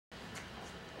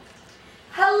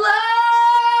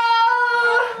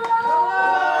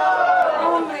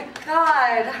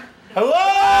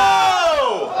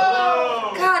Hello!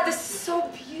 Hello! God, this is so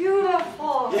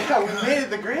beautiful. Yeah, we made it to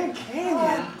the Grand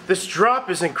Canyon. This drop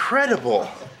is incredible.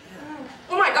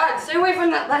 Oh my God, stay away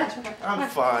from that ledge. I'm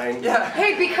fine. Yeah.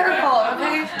 Hey, be careful,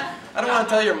 okay? I don't want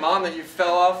to tell your mom that you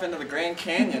fell off into the Grand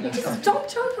Canyon. Just don't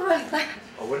joke about that.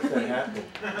 Oh, what if that happened?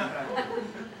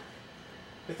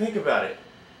 But think about it.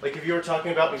 Like if you were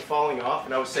talking about me falling off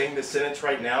and I was saying this sentence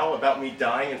right now about me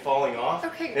dying and falling off,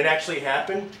 Okay. and it actually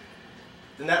happened,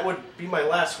 then that would be my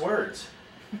last words.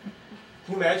 Can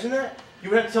you imagine that?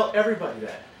 You would have to tell everybody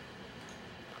that.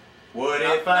 What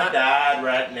if I died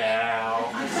right now?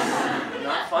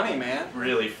 Not funny, man.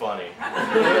 Really funny.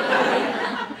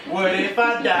 What if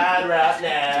I died right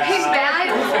now? Hey, man.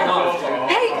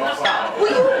 Hey,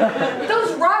 will you?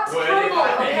 Those rocks crumble,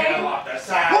 okay? Well,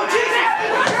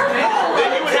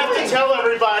 then you would have to tell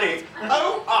everybody,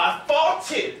 oh, I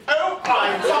farted. Oh,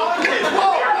 I farted.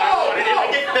 Whoa.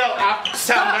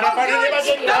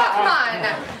 Come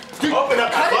on. Open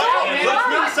up my butt and look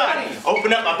inside.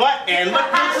 Open up my butt and look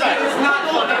inside.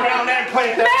 Look around there and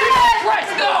plant that.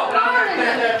 Let's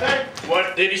go!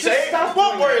 What did he say?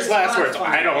 What were his last words?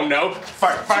 I don't know.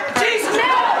 Fart, fart, fart. Jesus,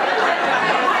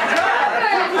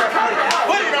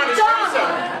 Put it on his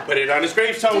gravestone. Put it on his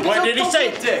gravestone. What did he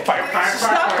say? Fart, fart,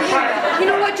 fart, fart. You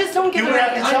know what? Just don't give You would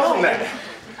have to tell them that.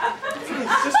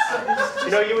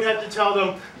 You know, you would have to tell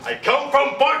them, I come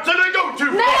from parts and I go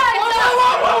to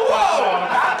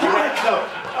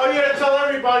Oh, you gotta tell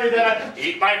everybody that I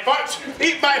eat my farts,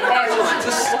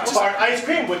 Fart ice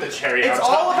cream with the cherry on top. It's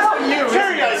all about you.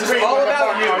 Cherry ice cream with the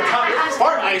fart on top.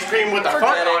 Fart ice cream with the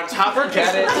fart on top.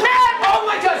 Forget it. Oh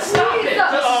my God, stop it.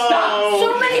 Just stop.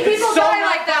 So many people die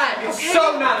like that. It's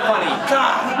so not funny.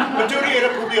 God. But duty and a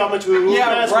poopy on my tube.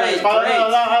 Yeah, right.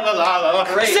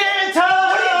 Great. Santa!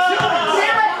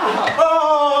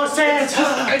 Oh,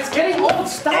 Santa! It's getting old.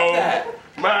 Stop that.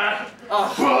 My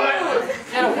butt!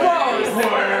 Get away.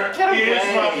 Where is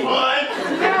my butt?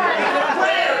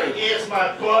 Where is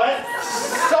my butt?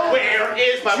 Where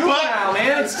is my butt? Now,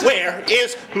 man. Where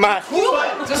is my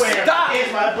butt? Just Where stop.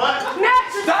 is my butt?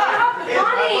 Stop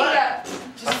running.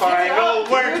 A final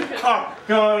word I'm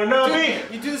gonna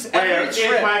be. You do this Where every is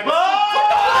trip. my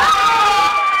butt?